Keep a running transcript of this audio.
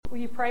Will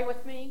you pray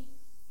with me?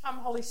 Come,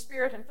 Holy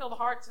Spirit, and fill the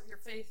hearts of your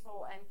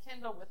faithful and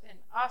kindle within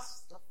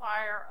us the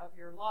fire of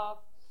your love.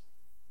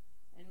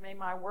 And may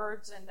my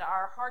words and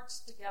our hearts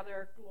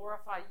together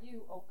glorify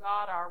you, O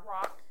God, our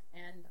rock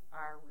and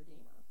our Redeemer.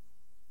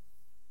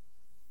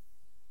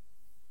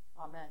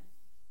 Amen.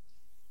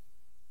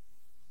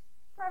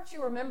 Perhaps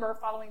you remember,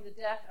 following the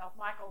death of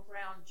Michael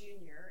Brown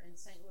Jr. in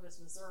St. Louis,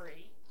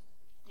 Missouri,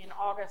 in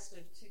August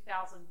of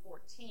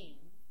 2014,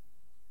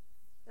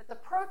 that the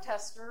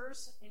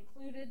protesters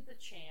included the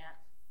chant,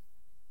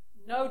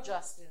 "No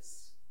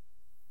justice,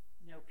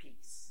 no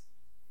peace."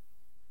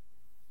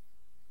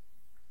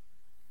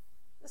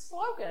 The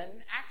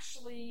slogan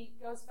actually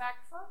goes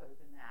back further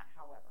than that,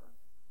 however.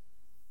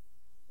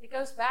 It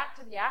goes back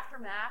to the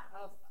aftermath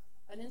of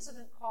an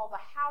incident called the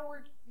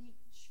Howard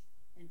Beach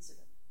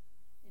incident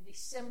in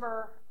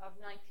December of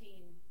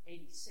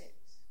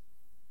 1986.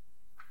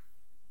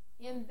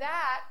 In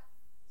that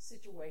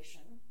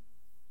situation,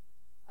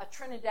 a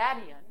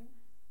Trinidadian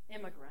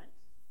immigrant,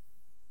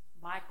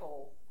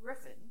 Michael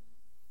Griffin,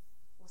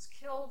 was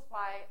killed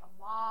by a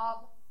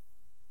mob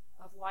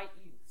of white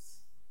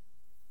youths.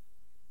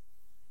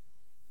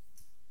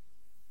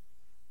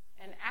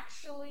 And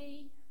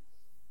actually,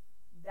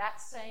 that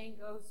saying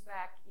goes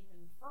back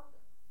even further.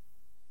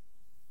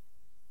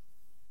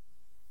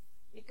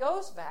 It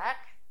goes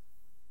back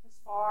as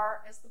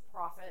far as the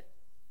prophet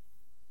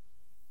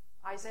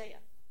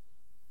Isaiah.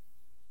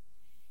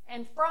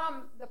 And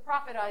from the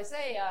prophet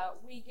Isaiah,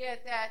 we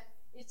get that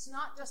it's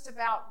not just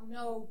about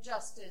no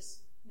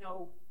justice,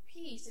 no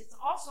peace. It's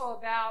also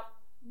about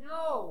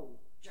no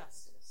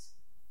justice,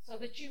 so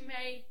that you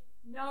may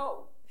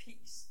know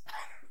peace.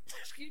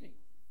 Excuse me.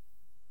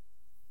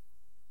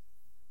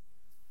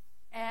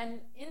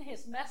 And in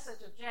his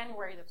message of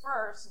January the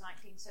 1st,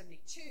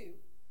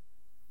 1972,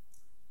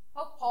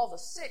 Pope Paul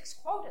VI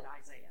quoted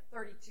Isaiah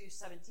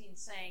 32:17,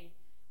 saying,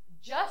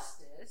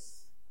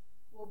 "Justice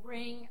will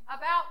bring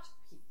about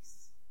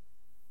peace."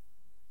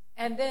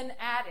 And then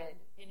added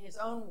in his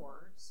own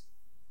words,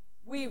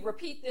 "We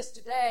repeat this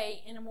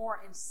today in a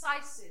more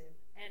incisive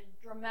and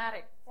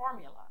dramatic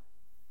formula.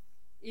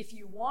 If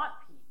you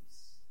want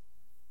peace,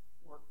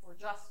 work for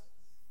justice."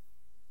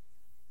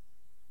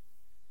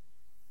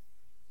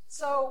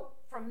 So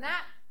from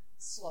that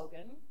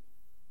slogan,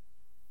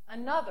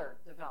 another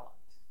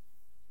developed.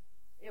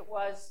 It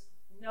was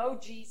no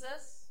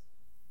Jesus,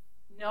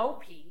 no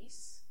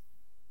peace,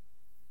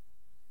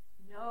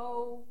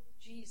 no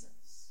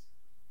Jesus,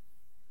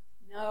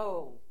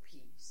 no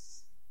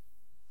peace.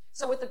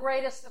 So with the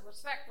greatest of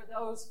respect for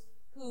those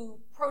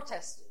who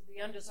protested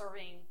the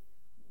undeserving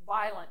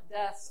violent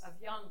deaths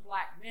of young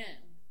black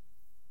men,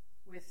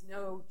 with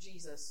no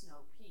Jesus,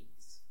 no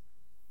peace.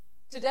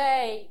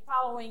 Today,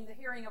 following the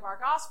hearing of our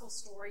gospel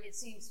story, it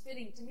seems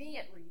fitting to me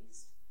at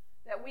least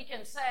that we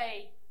can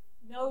say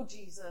no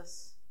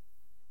Jesus,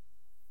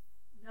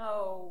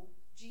 no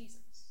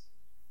Jesus.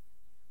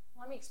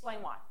 Let me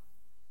explain why.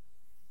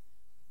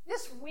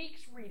 This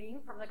week's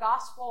reading from the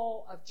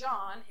Gospel of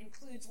John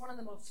includes one of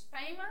the most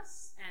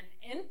famous and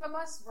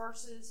infamous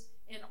verses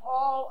in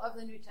all of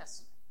the New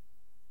Testament.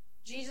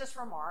 Jesus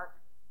remarked,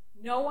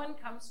 "No one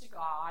comes to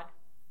God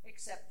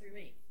except through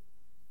me."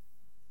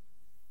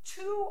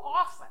 Too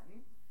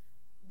often,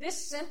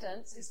 this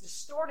sentence is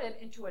distorted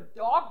into a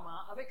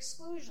dogma of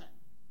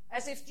exclusion,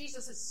 as if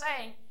Jesus is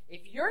saying,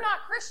 if you're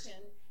not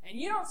Christian and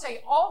you don't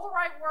say all the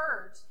right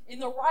words in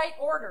the right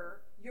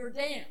order, you're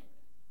damned.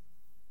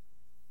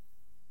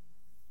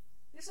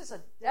 This is a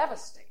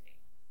devastating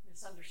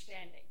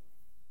misunderstanding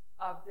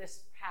of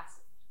this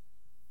passage,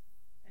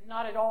 and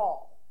not at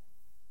all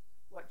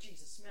what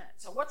Jesus meant.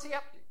 So what's he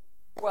up to?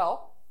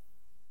 Well,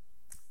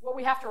 what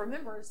we have to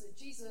remember is that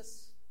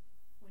Jesus,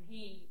 when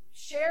he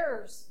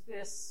shares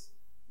this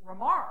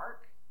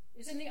remark,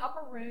 is in the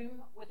upper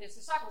room with his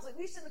disciples. At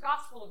least in the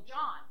Gospel of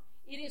John,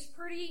 it is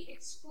pretty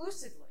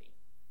exclusively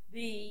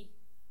the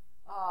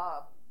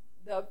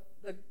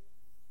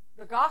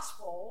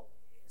Gospel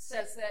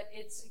says that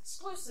it's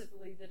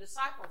exclusively the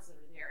disciples that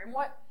are there. And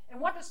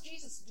what does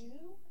Jesus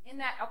do in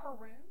that upper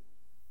room?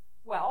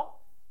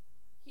 Well,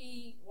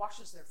 he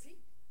washes their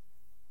feet,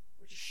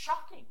 which is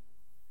shocking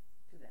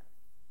to them.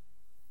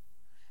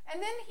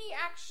 And then he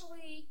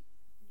actually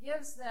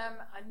gives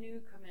them a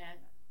new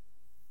commandment.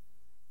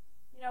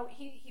 You know,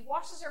 he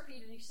washes their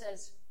feet and he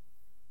says,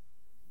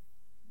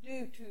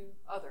 "Do to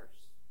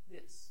others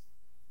this."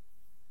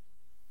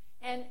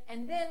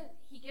 And then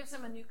he gives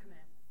them a new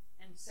commandment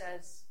and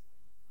says,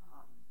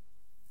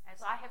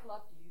 "As I have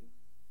loved you,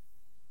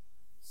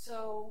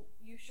 so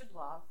you should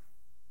love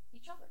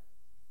each other."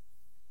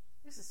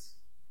 This is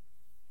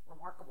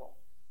remarkable.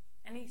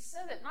 And he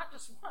said it not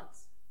just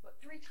once, but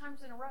 3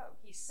 times in a row.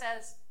 He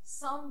says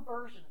some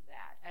version of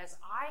that. "As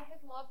I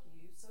have loved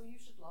you, so you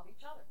should love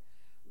each other."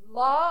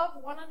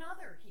 Love one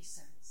another, he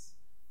says.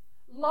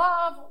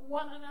 Love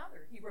one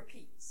another, he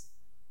repeats.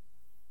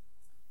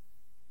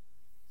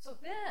 So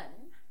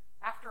then,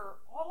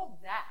 after all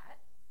of that,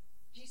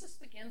 Jesus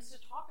begins to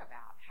talk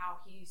about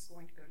how he's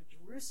going to go to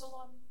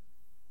Jerusalem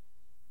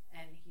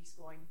and he's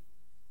going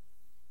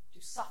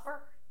to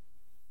suffer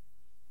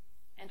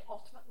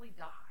quickly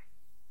die.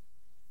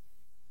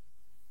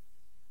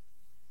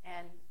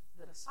 And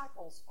the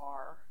disciples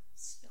are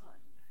stunned,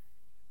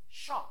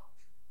 shocked,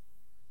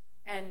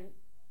 and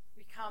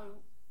become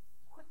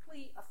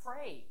quickly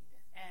afraid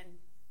and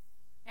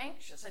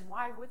anxious. And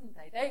why wouldn't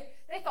they?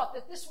 They thought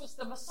that this was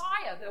the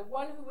Messiah, the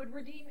one who would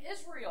redeem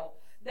Israel.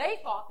 They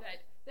thought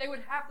that they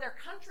would have their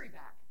country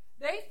back.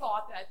 They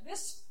thought that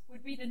this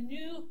would be the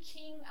new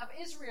king of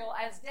Israel,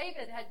 as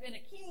David had been a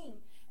king,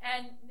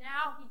 and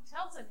now he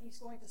tells them he's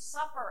going to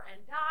suffer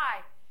and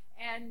die.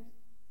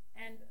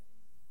 And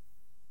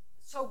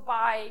so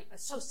by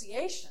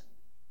association,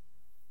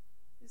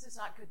 this is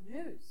not good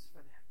news for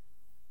them.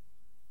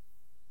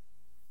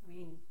 I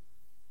mean,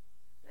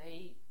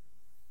 they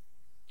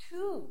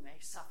too may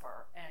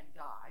suffer and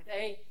die.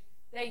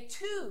 They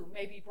too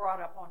may be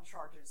brought up on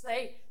charges.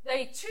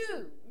 They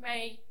too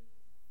may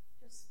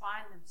just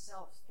find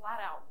themselves flat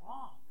out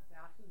wrong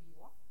about who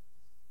you are.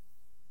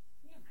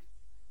 You know,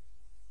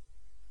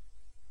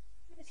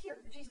 it is here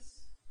that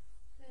Jesus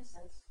then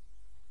says,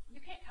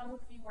 you can't come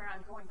with me where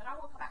I'm going, but I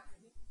will come back for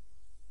you.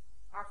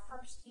 Our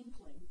first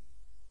inkling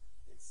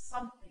that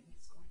something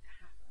is going to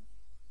happen.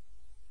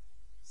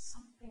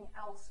 Something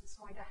else is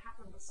going to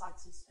happen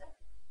besides his death.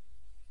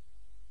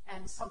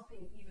 And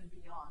something even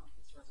beyond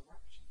his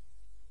resurrection.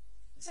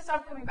 He says,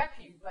 I'm coming back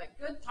to you, but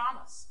good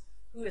Thomas,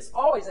 who is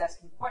always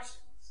asking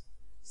questions,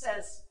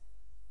 says,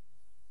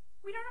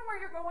 we don't know where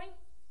you're going.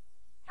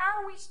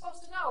 How are we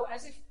supposed to know?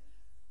 As if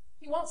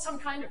he wants some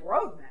kind of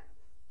roadmap.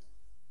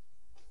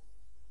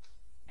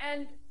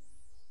 And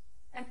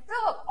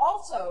Philip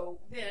also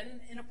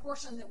then, in a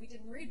portion that we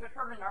didn't read but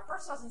heard in our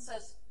first lesson,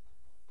 says,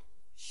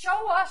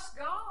 show us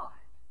God.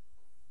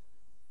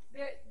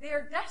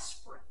 They're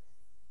desperate.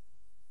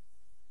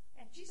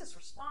 And Jesus'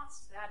 response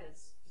to that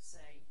is to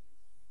say,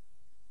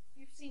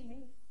 you've seen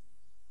me.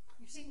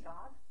 You've seen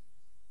God.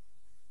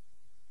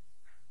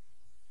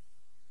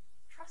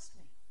 Trust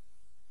me.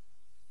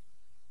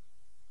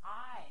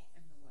 I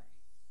am the way.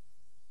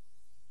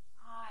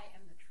 I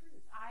am the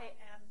truth. I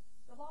am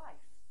the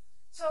life.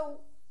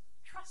 So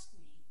trust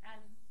me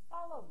and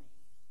follow me.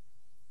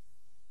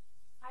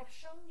 I've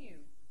shown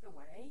you the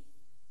way.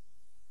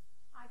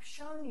 I've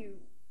shown you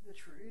the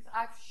truth.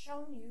 I've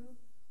shown you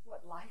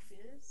what life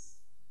is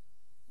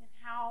and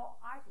how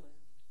I've lived.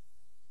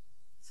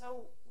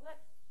 So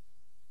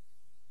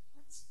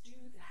let's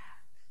do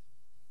that.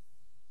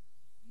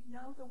 You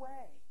know the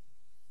way.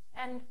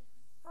 And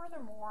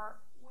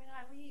furthermore, when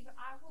I leave,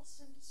 I will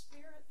send a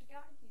Spirit to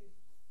guide you.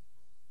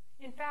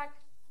 In fact,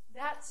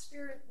 that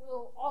Spirit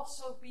will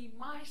also be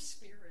my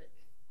Spirit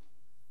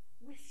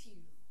with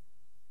you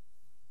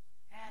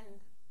and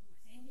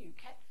within you.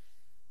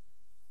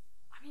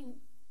 I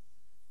mean,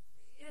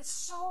 it is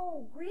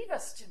so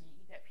grievous to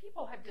me that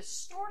people have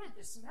distorted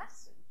this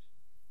message.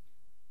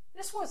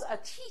 This was a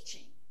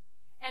teaching.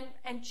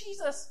 And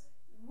Jesus,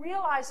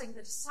 realizing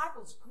the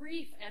disciples'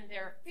 grief and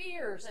their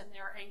fears and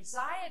their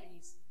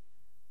anxieties,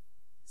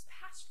 is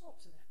pastoral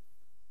to them.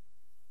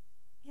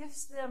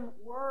 Gives them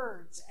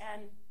words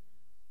and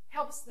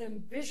helps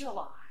them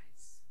visualize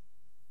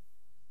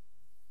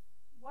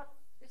what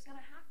is going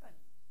to happen.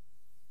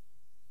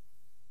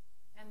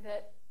 And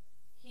that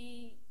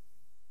he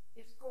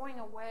is going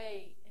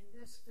away in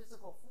this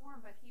physical form,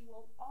 but he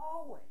will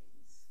always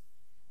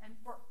and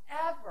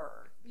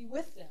forever be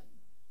with them.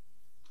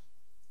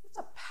 It's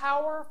a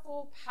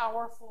powerful,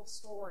 powerful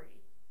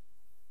story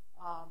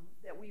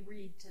that we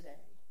read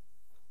today.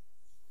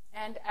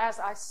 And as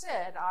I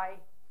said, I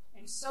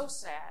am so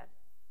sad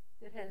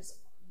that it has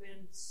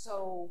been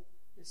so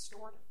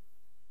distorted.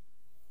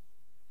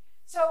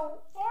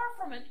 So far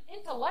from an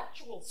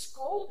intellectual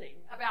scolding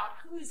about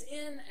who's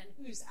in and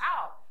who's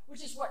out,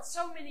 which is what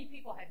so many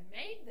people have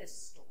made this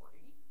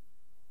story,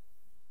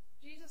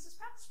 Jesus is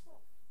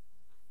pastoral.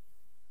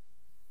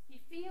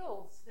 He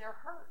feels their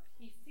hurt.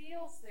 He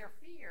feels their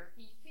fear.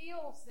 He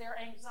feels their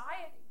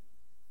anxiety.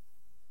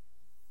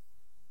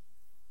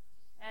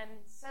 And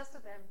says to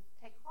them,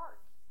 take heart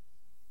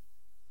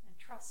and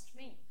trust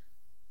me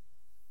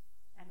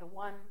and the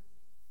one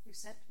who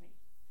sent me.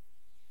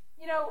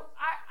 You know,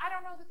 I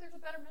don't know that there's a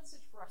better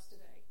message for us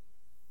today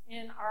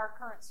in our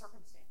current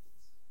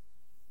circumstances.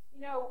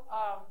 You know,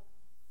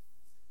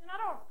 and I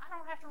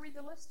don't have to read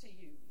the list to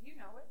you. You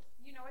know it.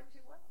 You know it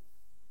too well.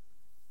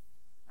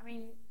 I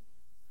mean,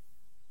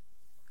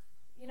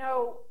 you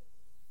know,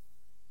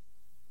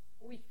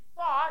 we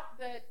thought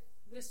that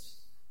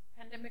this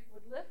pandemic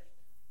would lift,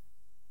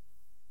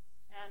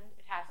 and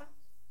it hasn't.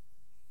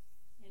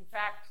 In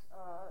fact,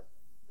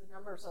 the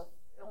numbers of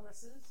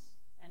illnesses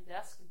and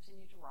deaths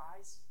continue to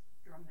rise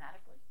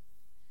dramatically.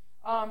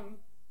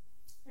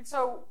 And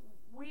so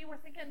we were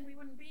thinking we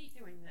wouldn't be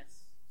doing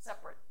this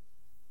separate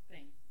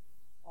thing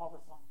all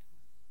this long time.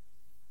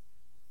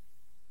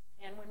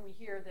 And when we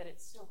hear that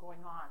it's still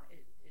going on,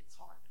 it's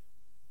hard.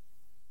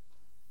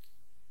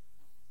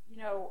 You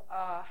know,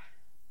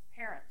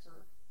 parents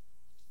are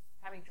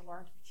having to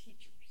learn to be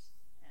teachers,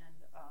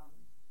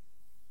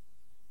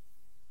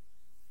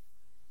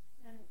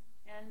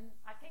 and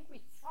I think we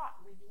thought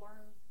we'd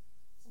learn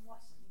some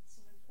lessons,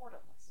 some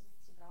important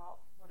lessons about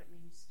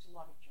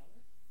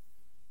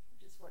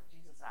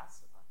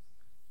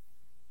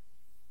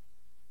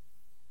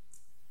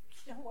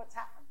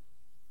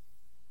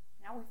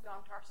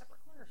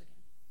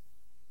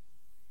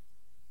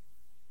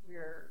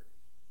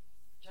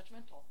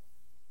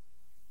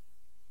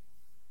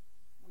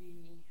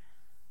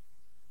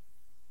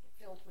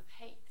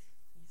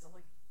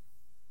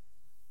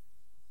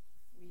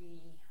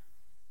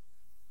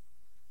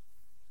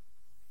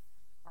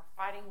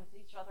with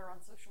each other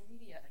on social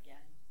media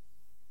again.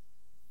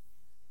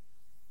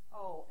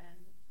 Oh,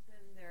 and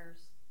then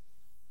there's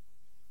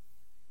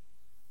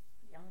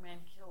the young man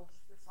killed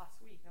this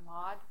last week,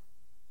 Ahmaud,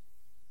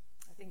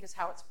 I think is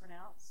how it's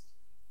pronounced.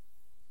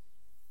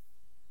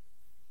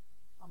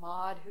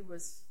 Ahmaud, who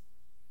was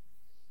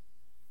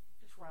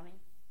just running.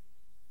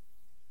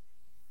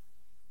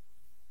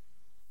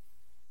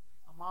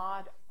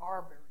 Ahmaud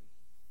Arbery.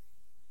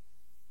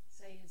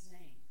 Say his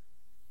name.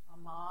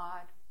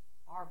 Ahmaud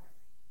Arbery,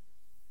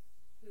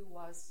 who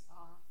was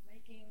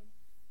making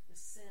the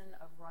sin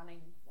of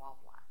running while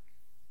black.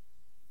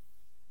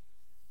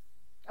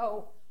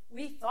 Oh,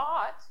 we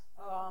thought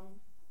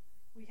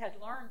we had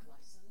learned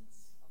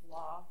lessons of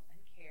love and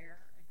care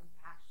and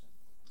compassion.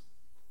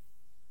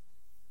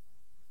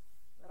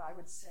 But I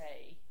would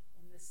say,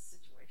 in this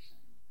situation,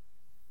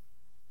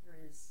 there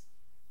is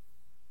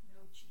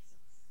no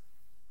Jesus.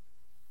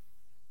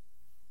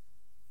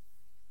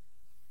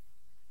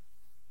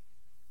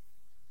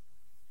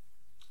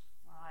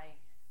 My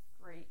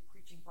great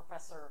preaching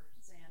professor,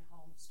 Zan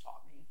Holmes,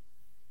 taught me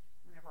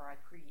whenever I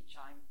preach,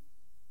 I'm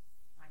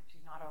to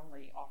not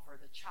only offer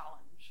the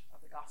challenge of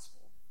the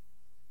gospel,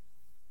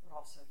 but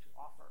also to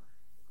offer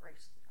the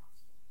grace of the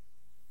gospel.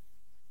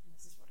 And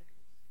this is what it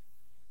is.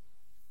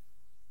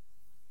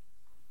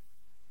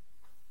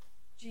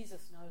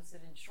 Jesus knows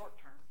that in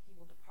short term, he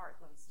will depart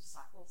those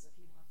disciples that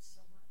he loves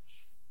so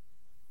much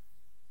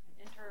and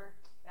enter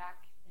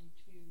back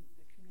into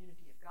the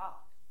community of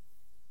God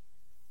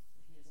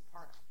that he is a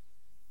part of.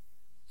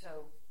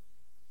 So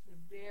the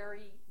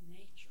very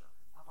nature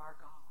of our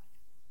God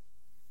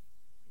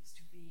is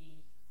to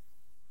be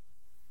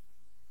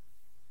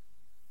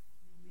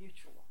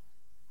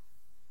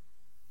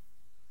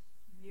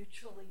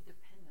mutually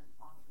dependent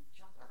on each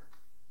other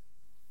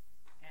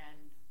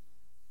and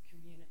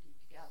community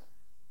together.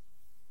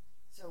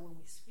 So when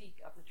we speak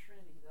of the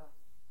Trinity, the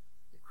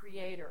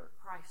Creator,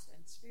 Christ,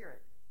 and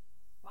Spirit,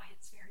 by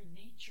its very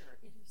nature,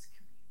 it is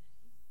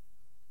community.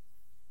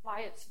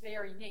 By its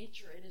very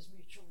nature, it is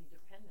mutually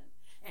dependent.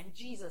 And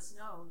Jesus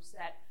knows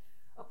that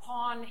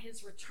upon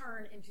his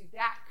return into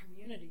that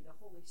community, the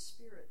Holy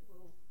Spirit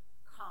will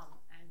come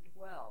and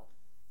dwell,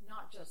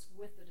 not just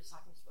with the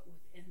disciples, but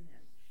within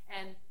them.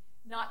 And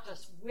not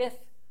just with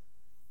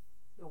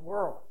the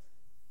world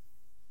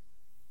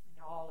and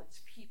all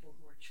its people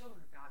who are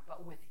children of God,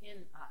 but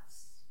within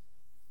us.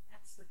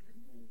 That's the good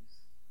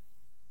news.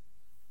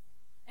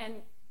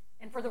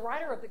 And for the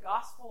writer of the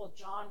Gospel of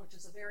John, which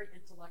is a very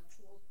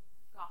intellectual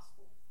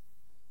gospel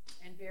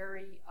and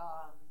very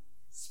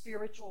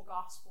spiritual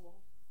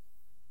gospel,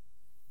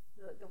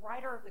 the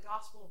writer of the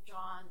Gospel of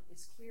John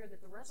is clear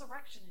that the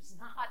resurrection is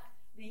not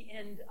the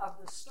end of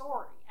the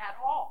story at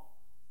all.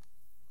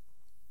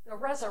 The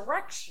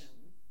resurrection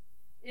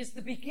is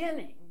the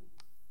beginning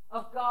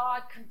of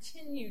God's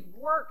continued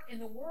work in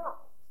the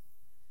world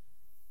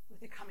with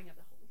the coming of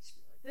the Holy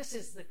Spirit. This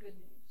is the good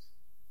news.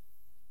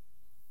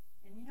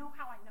 And you know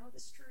how I know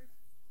this truth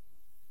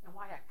and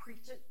why I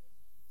preach it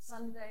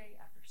Sunday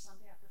after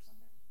Sunday after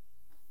Sunday?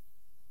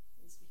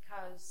 Is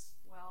because,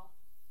 well,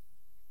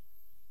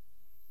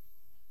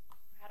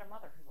 I had a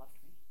mother who loved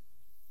me.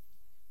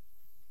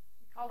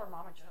 We called her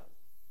Mama Joe.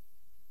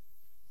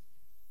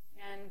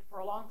 And for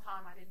a long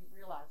time, I didn't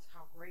realize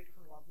how great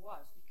her love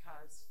was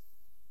because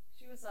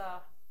she was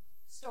a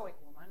stoic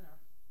woman, a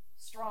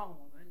strong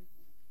woman.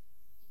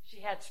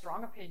 She had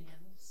strong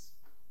opinions.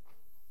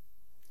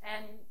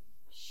 And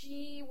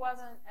she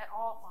wasn't at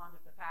all fond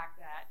of the fact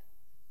that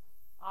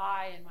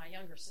I and my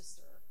younger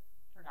sister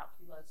turned out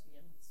to be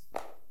lesbians.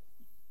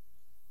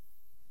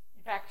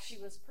 In fact, she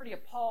was pretty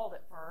appalled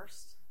at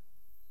first.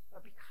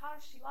 But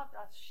because she loved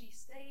us, she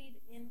stayed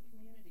in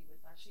community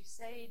with us. She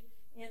stayed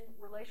in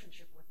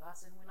relationship with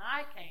us. And when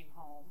I came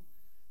home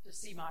to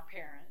see my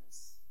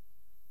parents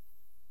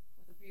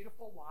with a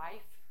beautiful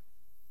wife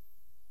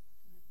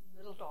and a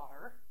little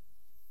daughter,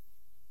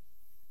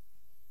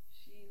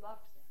 she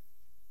loved them.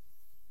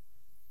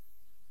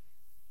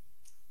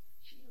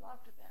 She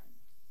loved them.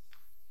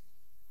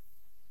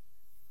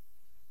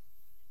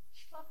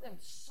 She loved them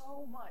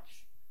so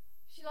much.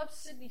 She loved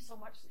Sydney so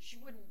much that she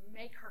wouldn't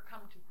make her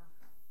come to her.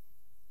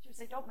 She would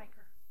say, don't make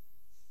her.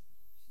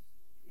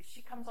 If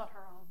she comes on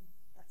her own,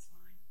 that's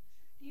fine.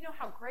 Do you know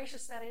how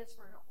gracious that is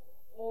for an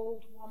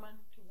old woman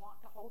to want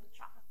to hold a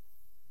child?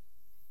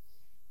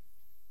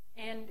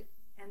 And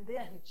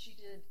then she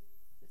did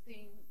the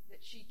thing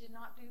that she did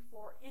not do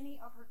for any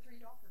of her 3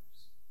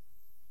 daughters.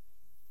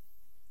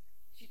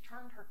 She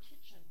turned her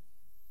kitchen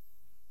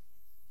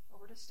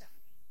over to Stephanie.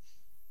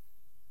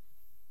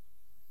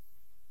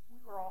 We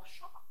were all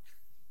shocked.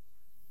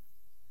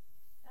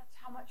 That's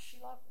how much she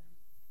loved them.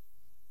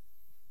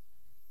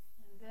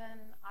 And then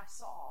I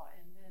saw,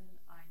 and then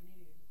I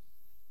knew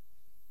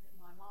that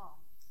my mom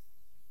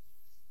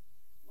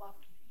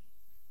loved me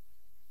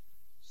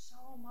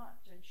so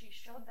much. And she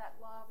showed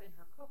that love in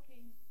her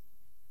cooking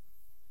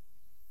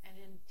and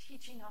in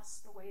teaching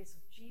us the ways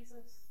of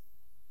Jesus